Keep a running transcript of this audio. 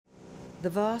The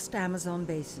vast Amazon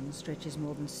basin stretches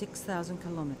more than 6,000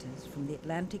 kilometers from the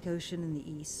Atlantic Ocean in the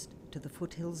east to the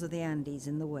foothills of the Andes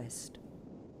in the west.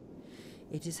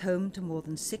 It is home to more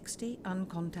than 60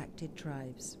 uncontacted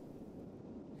tribes.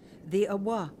 The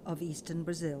Awa of eastern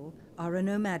Brazil are a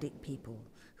nomadic people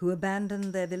who abandoned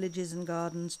their villages and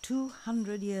gardens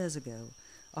 200 years ago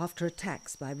after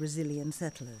attacks by Brazilian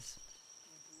settlers.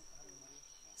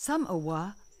 Some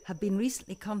Awa have been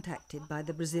recently contacted by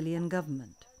the Brazilian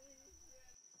government.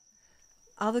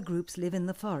 Other groups live in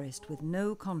the forest with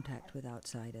no contact with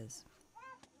outsiders.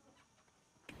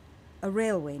 A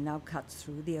railway now cuts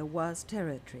through the Awa's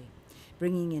territory,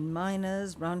 bringing in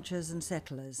miners, ranchers and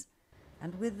settlers,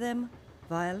 and with them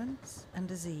violence and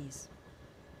disease.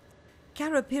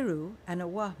 Karapiru, an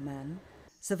Awa man,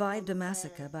 survived a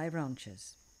massacre by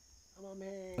ranchers.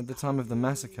 At the time of the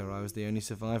massacre, I was the only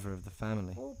survivor of the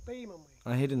family.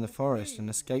 I hid in the forest and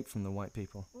escaped from the white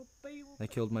people. They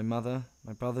killed my mother,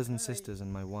 my brothers and sisters,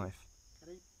 and my wife.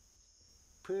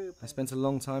 I spent a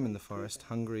long time in the forest,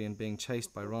 hungry and being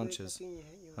chased by ranchers.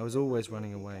 I was always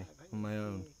running away, on my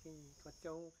own.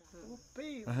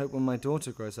 I hope when my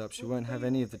daughter grows up, she won't have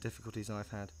any of the difficulties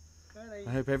I've had.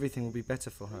 I hope everything will be better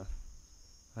for her.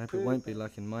 I hope it won't be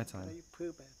like in my time.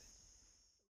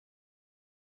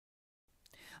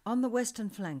 On the western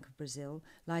flank of Brazil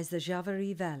lies the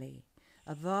Javari Valley,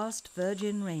 a vast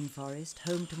virgin rainforest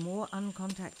home to more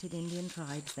uncontacted Indian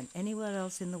tribes than anywhere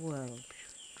else in the world.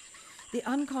 The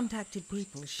uncontacted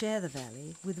people share the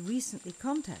valley with recently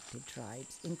contacted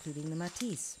tribes, including the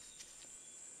Métis.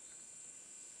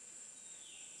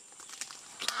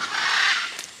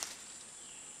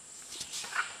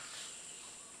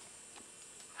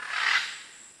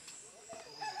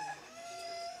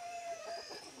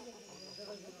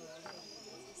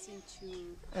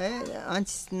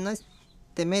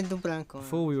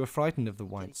 Before we were frightened of the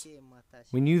whites,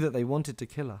 we knew that they wanted to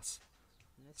kill us.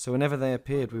 So whenever they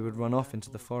appeared, we would run off into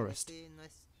the forest.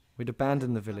 We'd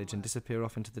abandon the village and disappear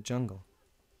off into the jungle.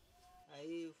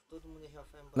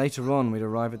 Later on, we'd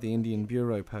arrive at the Indian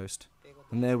Bureau post,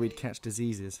 and there we'd catch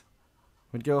diseases.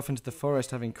 We'd go off into the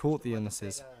forest having caught the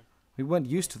illnesses. We weren't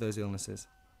used to those illnesses.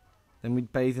 Then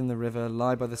we'd bathe in the river,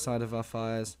 lie by the side of our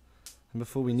fires, and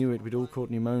before we knew it, we'd all caught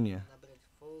pneumonia.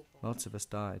 Lots of us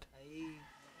died.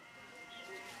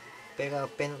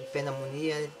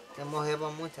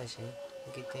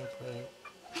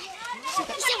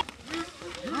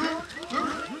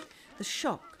 The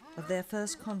shock of their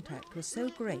first contact was so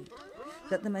great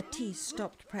that the Métis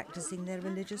stopped practicing their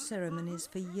religious ceremonies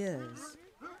for years,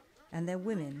 and their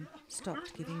women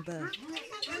stopped giving birth.